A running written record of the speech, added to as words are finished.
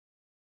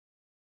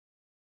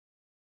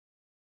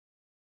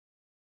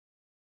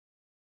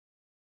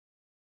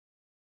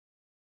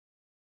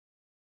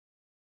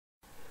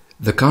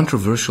The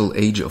controversial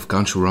Age of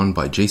Khonshu run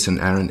by Jason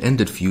Aaron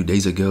ended few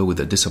days ago with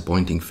a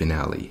disappointing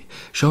finale,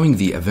 showing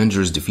the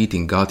Avengers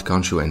defeating God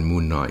Khonshu and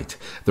Moon Knight.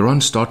 The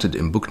run started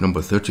in book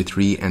number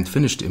 33 and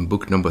finished in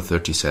book number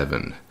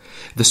 37.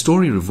 The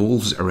story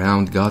revolves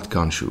around God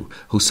Khonshu,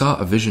 who saw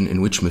a vision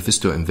in which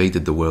Mephisto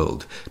invaded the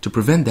world. To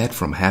prevent that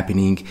from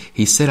happening,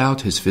 he set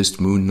out his fist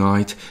Moon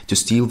Knight to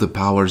steal the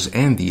powers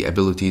and the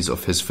abilities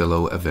of his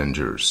fellow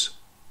Avengers.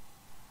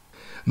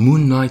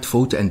 Moon Knight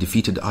fought and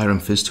defeated Iron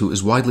Fist, who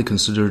is widely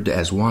considered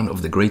as one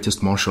of the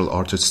greatest martial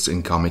artists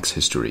in comics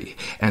history,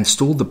 and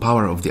stole the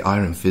power of the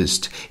Iron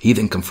Fist. He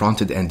then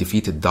confronted and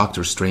defeated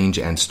Doctor Strange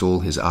and stole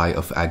his Eye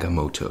of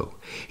Agamotto.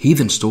 He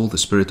then stole the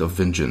Spirit of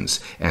Vengeance,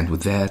 and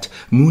with that,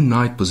 Moon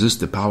Knight possessed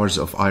the powers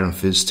of Iron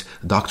Fist,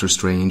 Doctor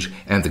Strange,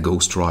 and the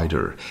Ghost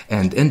Rider,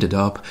 and ended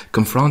up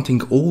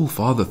confronting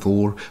All-Father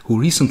Thor, who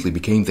recently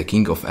became the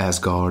King of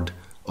Asgard,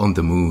 on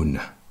the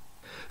moon.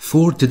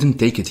 Thor didn't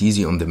take it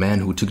easy on the man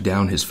who took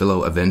down his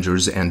fellow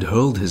Avengers and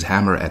hurled his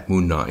hammer at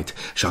Moon Knight.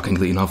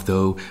 Shockingly enough,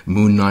 though,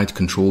 Moon Knight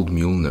controlled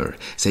Mjolnir,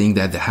 saying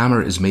that the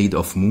hammer is made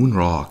of moon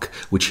rock,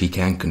 which he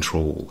can't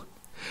control.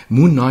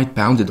 Moon Knight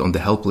pounded on the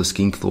helpless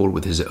King Thor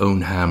with his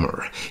own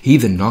hammer. He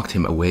then knocked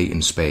him away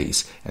in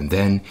space, and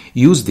then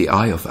used the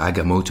Eye of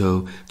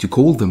Agamotto to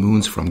call the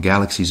moons from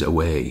galaxies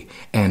away,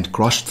 and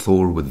crushed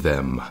Thor with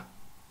them.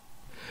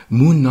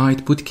 Moon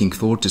Knight put King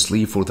Thor to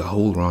sleep for the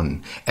whole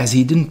run, as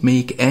he didn't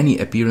make any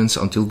appearance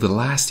until the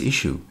last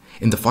issue.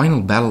 In the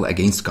final battle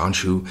against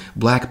Khonshu,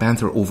 Black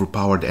Panther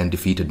overpowered and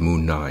defeated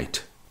Moon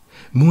Knight.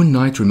 Moon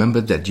Knight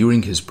remembered that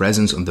during his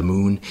presence on the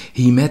moon,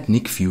 he met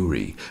Nick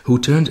Fury, who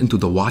turned into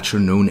the Watcher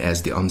known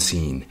as the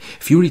Unseen.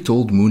 Fury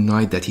told Moon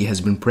Knight that he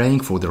has been praying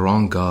for the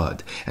wrong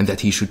god, and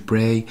that he should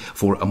pray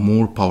for a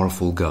more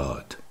powerful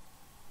god.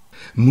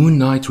 Moon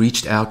Knight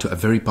reached out to a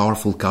very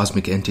powerful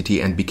cosmic entity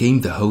and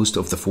became the host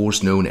of the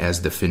force known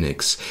as the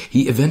Phoenix.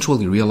 He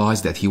eventually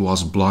realized that he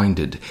was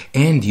blinded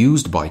and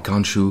used by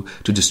Khonshu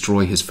to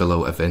destroy his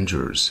fellow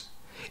Avengers.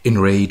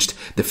 Enraged,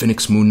 the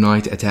Phoenix Moon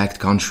Knight attacked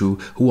Khonshu,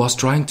 who was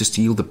trying to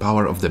steal the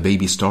power of the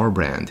baby star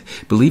brand,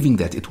 believing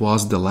that it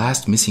was the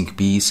last missing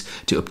piece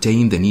to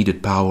obtain the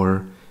needed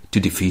power to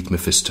defeat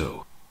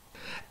Mephisto.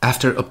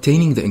 After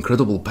obtaining the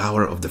incredible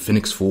power of the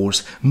Phoenix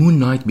Force, Moon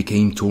Knight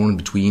became torn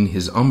between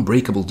his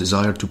unbreakable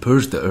desire to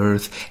purge the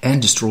earth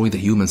and destroy the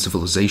human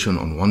civilization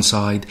on one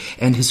side,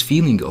 and his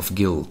feeling of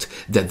guilt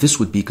that this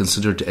would be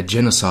considered a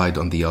genocide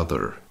on the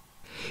other.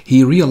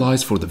 He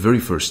realized for the very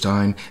first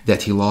time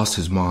that he lost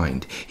his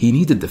mind. He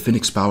needed the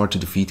Phoenix power to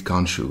defeat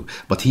Khonshu,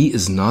 but he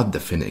is not the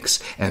Phoenix,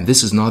 and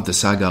this is not the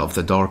saga of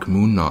the Dark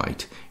Moon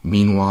Knight.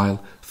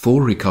 Meanwhile,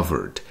 Thor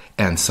recovered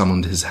and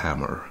summoned his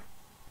hammer.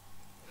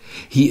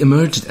 He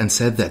emerged and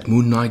said that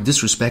Moon Knight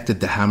disrespected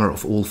the hammer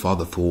of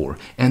All-Father Thor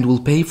and will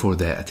pay for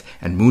that,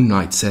 and Moon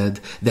Knight said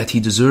that he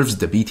deserves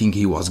the beating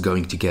he was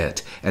going to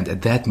get, and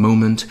at that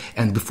moment,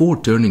 and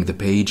before turning the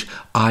page,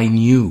 I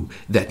knew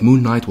that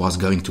Moon Knight was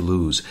going to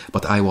lose,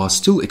 but I was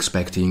still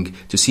expecting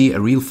to see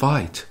a real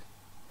fight.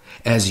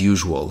 As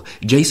usual,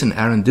 Jason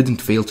Aaron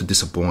didn't fail to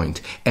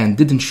disappoint and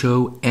didn't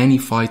show any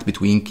fight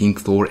between King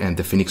Thor and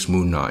the Phoenix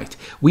Moon Knight.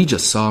 We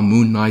just saw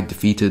Moon Knight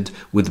defeated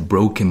with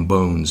broken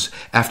bones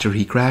after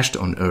he crashed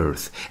on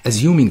Earth,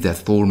 assuming that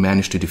Thor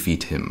managed to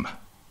defeat him.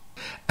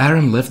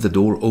 Aaron left the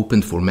door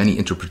open for many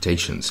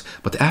interpretations,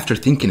 but after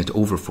thinking it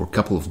over for a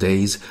couple of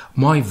days,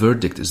 my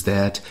verdict is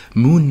that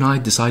Moon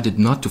Knight decided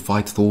not to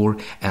fight Thor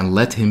and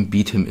let him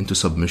beat him into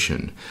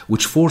submission,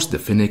 which forced the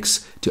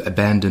Phoenix to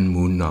abandon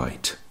Moon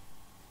Knight.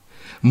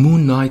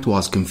 Moon Knight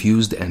was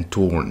confused and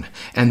torn,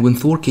 and when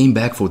Thor came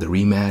back for the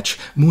rematch,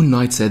 Moon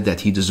Knight said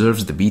that he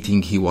deserves the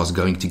beating he was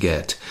going to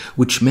get,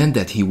 which meant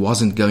that he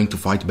wasn't going to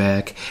fight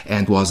back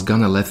and was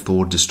gonna let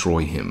Thor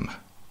destroy him.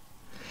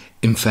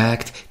 In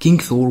fact, King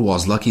Thor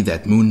was lucky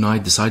that Moon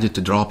Knight decided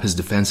to drop his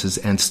defenses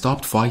and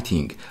stopped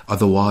fighting.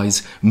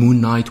 Otherwise,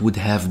 Moon Knight would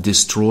have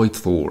destroyed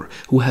Thor,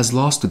 who has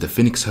lost to the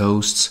Phoenix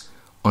hosts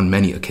on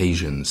many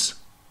occasions.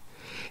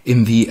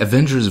 In the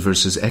Avengers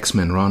vs.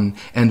 X-Men run,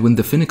 and when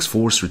the Phoenix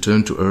Force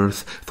returned to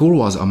Earth, Thor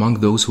was among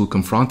those who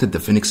confronted the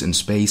Phoenix in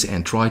space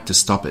and tried to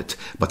stop it,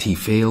 but he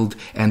failed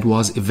and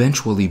was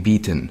eventually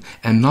beaten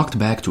and knocked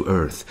back to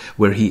Earth,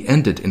 where he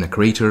ended in a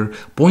crater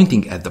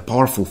pointing at the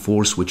powerful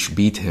force which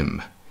beat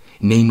him,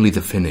 namely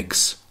the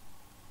Phoenix.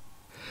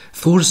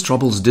 Thor's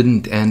troubles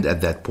didn't end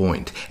at that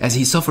point, as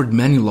he suffered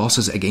many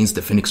losses against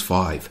the Phoenix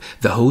Five,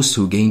 the hosts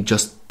who gained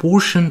just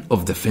portion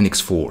of the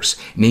Phoenix Force,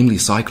 namely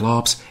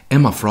Cyclops,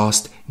 Emma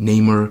Frost,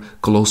 Namor,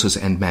 Colossus,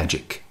 and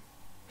Magik.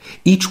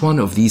 Each one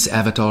of these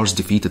avatars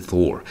defeated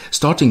Thor,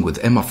 starting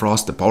with Emma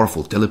Frost, the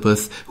powerful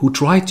telepath, who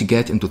tried to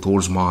get into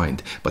Thor's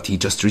mind, but he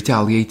just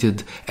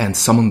retaliated and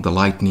summoned the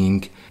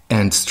lightning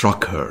and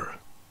struck her.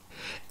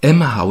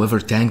 Emma, however,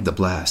 tanked the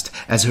blast,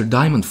 as her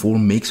diamond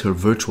form makes her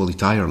virtually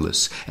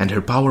tireless, and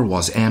her power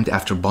was amped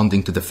after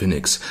bonding to the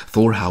Phoenix.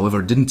 Thor,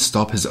 however, didn't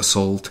stop his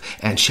assault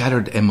and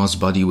shattered Emma's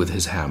body with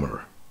his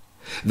hammer.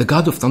 The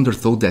god of thunder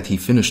thought that he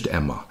finished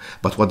Emma,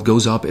 but what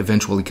goes up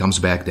eventually comes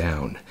back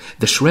down.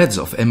 The shreds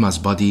of Emma's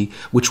body,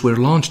 which were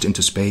launched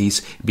into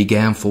space,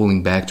 began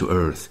falling back to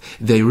Earth.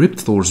 They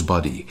ripped Thor's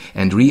body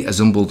and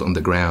reassembled on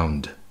the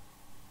ground.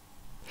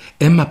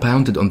 Emma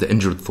pounded on the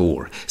injured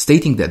Thor,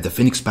 stating that the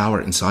phoenix power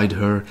inside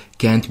her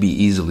can't be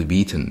easily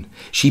beaten.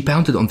 She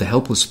pounded on the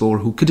helpless Thor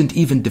who couldn't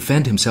even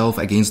defend himself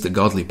against the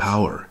godly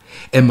power.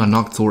 Emma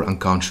knocked Thor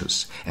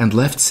unconscious and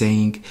left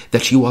saying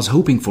that she was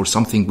hoping for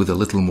something with a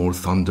little more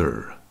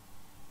thunder.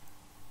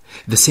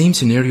 The same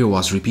scenario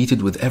was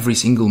repeated with every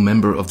single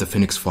member of the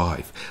Phoenix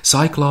Five.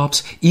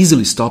 Cyclops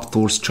easily stopped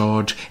Thor's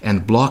charge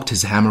and blocked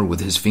his hammer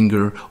with his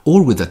finger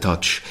or with a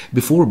touch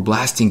before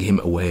blasting him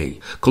away.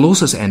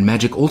 Colossus and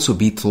Magic also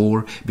beat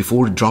Thor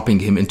before dropping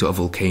him into a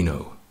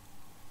volcano.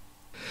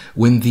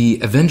 When the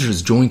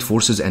Avengers joined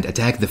forces and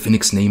attacked the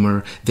Phoenix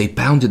Namor, they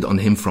pounded on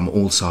him from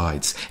all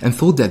sides and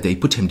thought that they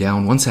put him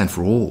down once and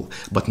for all,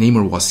 but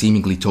Namor was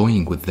seemingly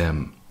toying with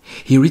them.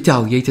 He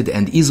retaliated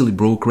and easily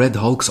broke Red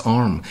Hulk's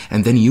arm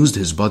and then used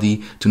his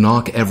body to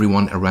knock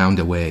everyone around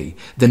away,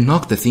 then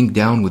knocked the thing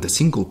down with a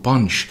single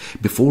punch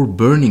before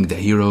burning the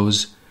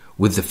heroes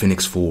with the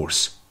Phoenix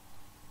Force.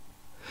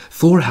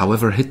 Thor,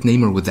 however, hit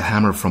Namor with the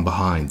hammer from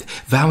behind,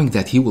 vowing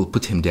that he will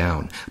put him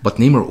down, but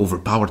Namor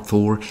overpowered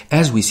Thor,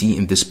 as we see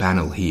in this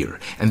panel here,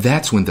 and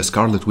that's when the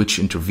Scarlet Witch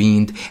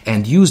intervened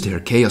and used her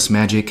chaos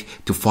magic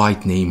to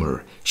fight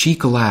Namor. She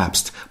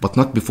collapsed, but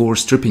not before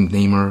stripping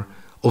Namor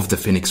of the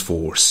Phoenix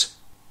Force.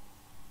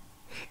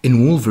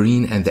 In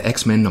Wolverine and the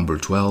X-Men number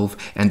 12,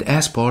 and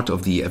as part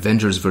of the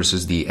Avengers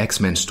vs. the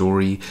X-Men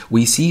story,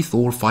 we see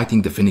Thor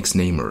fighting the Phoenix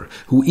Namor,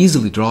 who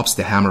easily drops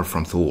the hammer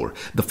from Thor.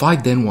 The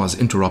fight then was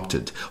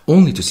interrupted,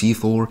 only to see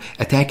Thor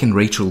attacking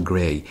Rachel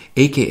Grey,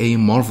 aka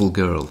Marvel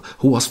Girl,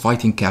 who was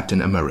fighting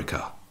Captain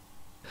America.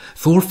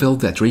 Thor felt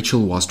that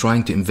Rachel was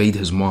trying to invade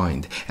his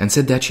mind and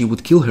said that she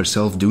would kill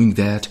herself doing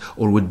that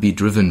or would be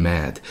driven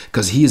mad,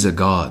 cause he is a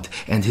god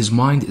and his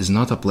mind is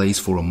not a place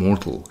for a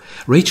mortal.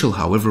 Rachel,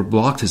 however,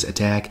 blocked his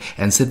attack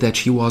and said that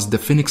she was the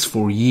Phoenix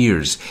for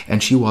years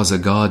and she was a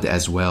god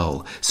as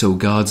well, so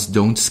gods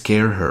don't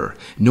scare her,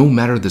 no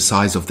matter the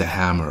size of the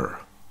hammer.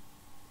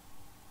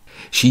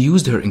 She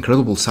used her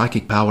incredible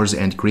psychic powers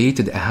and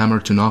created a hammer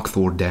to knock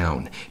Thor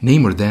down.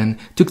 Namor then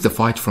took the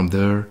fight from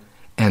there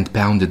and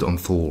pounded on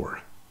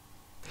Thor.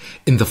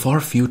 In the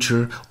far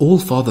future,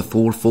 All-Father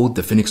Thor fought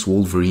the Phoenix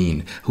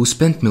Wolverine, who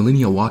spent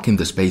millennia walking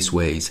the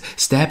spaceways,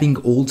 stabbing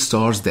old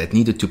stars that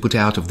needed to put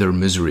out of their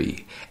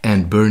misery,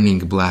 and burning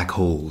black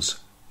holes.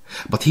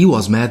 But he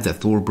was mad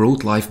that Thor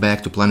brought life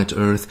back to planet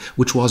Earth,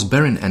 which was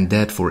barren and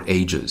dead for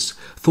ages.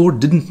 Thor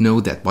didn't know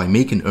that by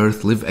making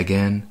Earth live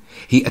again,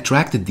 he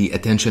attracted the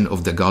attention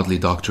of the godly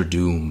Dr.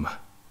 Doom.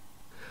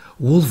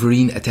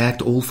 Wolverine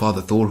attacked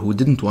All-Father Thor, who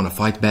didn't want to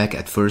fight back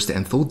at first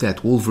and thought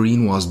that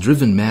Wolverine was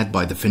driven mad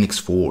by the Phoenix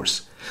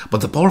Force.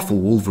 But the powerful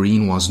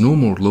Wolverine was no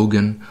more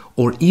Logan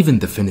or even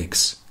the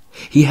Phoenix.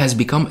 He has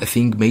become a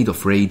thing made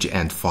of rage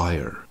and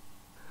fire.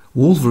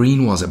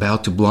 Wolverine was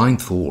about to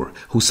blind Thor,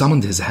 who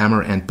summoned his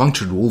hammer and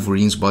punctured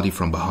Wolverine's body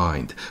from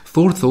behind.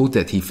 Thor thought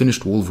that he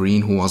finished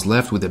Wolverine, who was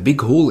left with a big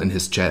hole in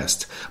his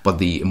chest, but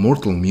the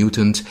immortal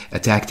mutant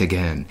attacked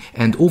again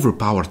and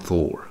overpowered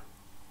Thor.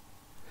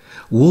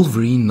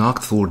 Wolverine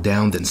knocked Thor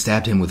down, then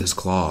stabbed him with his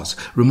claws,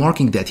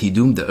 remarking that he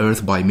doomed the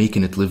Earth by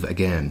making it live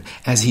again,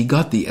 as he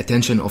got the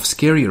attention of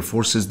scarier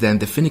forces than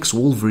the Phoenix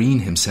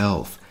Wolverine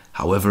himself.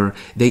 However,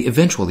 they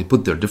eventually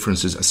put their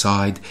differences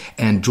aside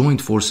and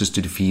joined forces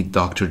to defeat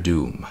Dr.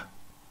 Doom.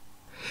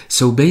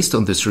 So based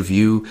on this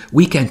review,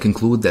 we can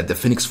conclude that the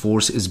Phoenix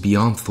Force is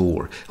beyond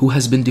Thor, who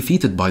has been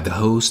defeated by the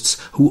hosts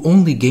who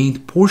only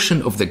gained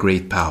portion of the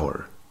great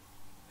power.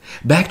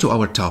 Back to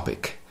our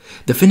topic.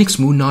 The Phoenix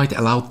Moon Knight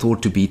allowed Thor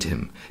to beat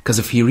him, cause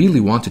if he really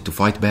wanted to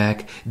fight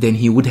back, then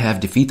he would have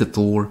defeated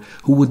Thor,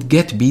 who would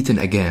get beaten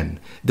again,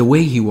 the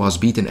way he was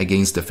beaten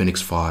against the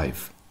Phoenix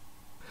Five.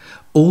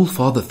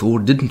 All-Father Thor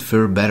didn't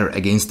fare better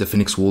against the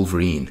Phoenix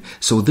Wolverine,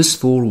 so this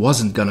Thor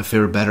wasn't gonna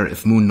fare better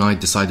if Moon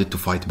Knight decided to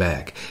fight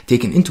back,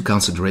 taking into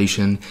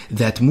consideration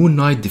that Moon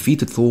Knight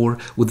defeated Thor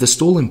with the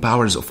stolen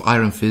powers of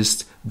Iron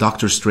Fist,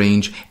 Doctor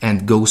Strange,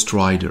 and Ghost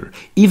Rider,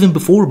 even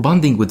before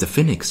bonding with the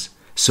Phoenix.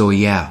 So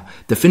yeah,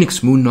 the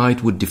Phoenix Moon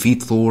Knight would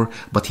defeat Thor,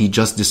 but he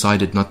just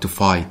decided not to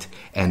fight,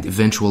 and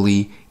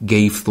eventually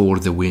gave Thor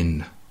the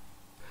win.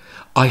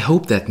 I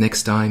hope that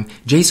next time,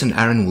 Jason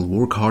Aaron will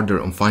work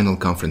harder on final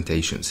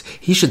confrontations.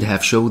 He should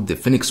have showed the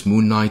Phoenix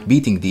Moon Knight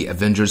beating the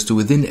Avengers to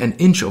within an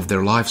inch of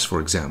their lives, for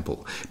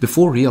example,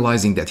 before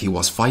realizing that he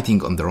was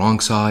fighting on the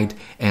wrong side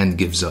and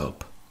gives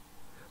up.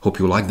 Hope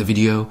you liked the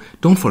video.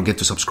 Don't forget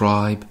to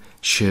subscribe,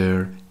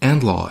 share,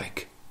 and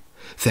like.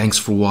 Thanks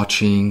for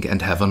watching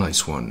and have a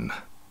nice one.